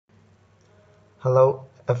Hello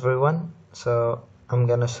everyone, so I'm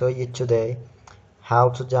gonna show you today how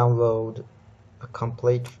to download a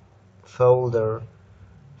complete folder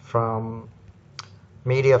from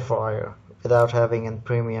Mediafire without having a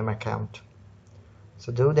premium account.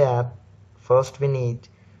 So do that. First we need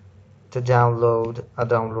to download a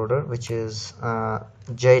downloader, which is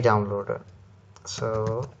JDownloader.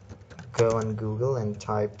 So go on Google and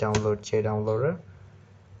type download JDownloader.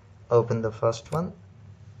 Open the first one.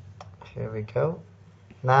 Here we go.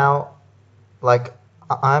 Now, like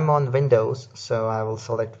I'm on Windows, so I will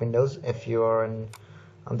select Windows. If you are in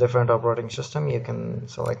a different operating system, you can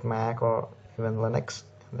select Mac or even Linux,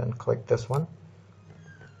 and then click this one.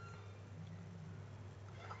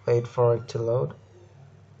 Wait for it to load.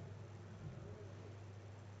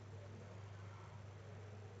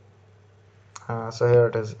 So here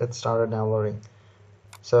it is. It started downloading.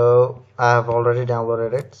 So I have already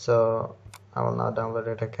downloaded it, so I will not download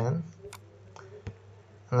it again.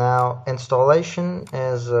 Now installation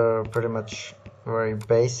is pretty much very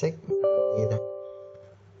basic. Either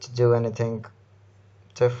to do anything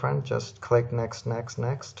different, just click next,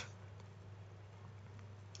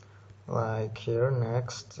 like here,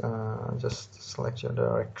 next. Just select your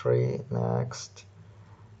directory, next,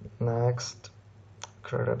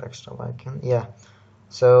 create a desktop icon. Yeah,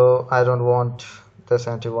 so I don't want this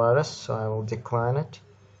antivirus, so I will decline it,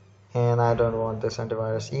 and I don't want this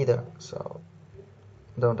antivirus either, so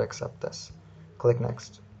don't accept this. Click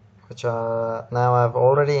next, which now I've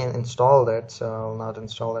already installed it, so I'll not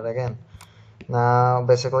install it again. Now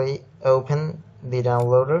basically open the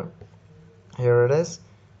downloader. Here it is.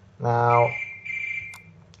 Now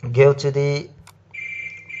go to the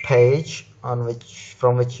page on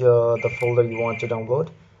from which the folder you want to download,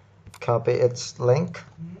 copy its link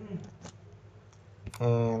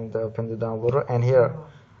and open the downloader, and here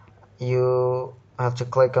you have to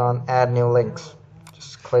click on add new links.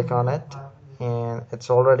 Just click on it, and it's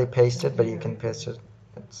already pasted, but you can paste it,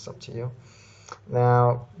 it's up to you.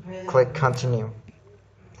 Now click continue,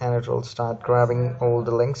 and it will start grabbing all the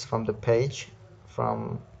links from the page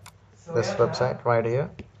from this website right here.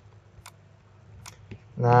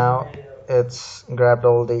 Now it's grabbed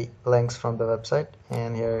all the links from the website,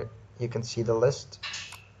 and here you can see the list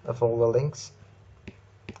of all the links.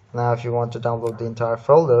 Now if you want to download the entire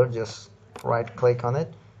folder, just right click on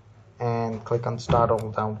it and click on start all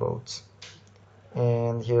downloads,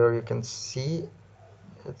 and here you can see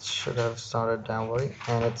it should have started downloading,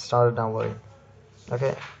 and it started downloading.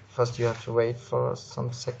 Okay, first you have to wait for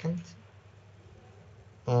some seconds,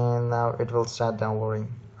 and now it will start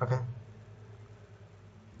downloading. Okay,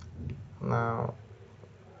 now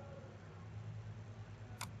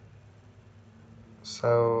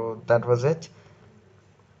so that was it,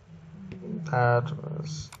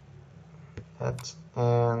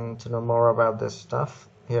 and to know more about this stuff,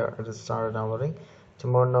 here it is started downloading. To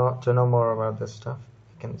know more about this stuff,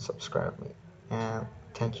 you can subscribe me, and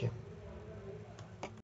thank you.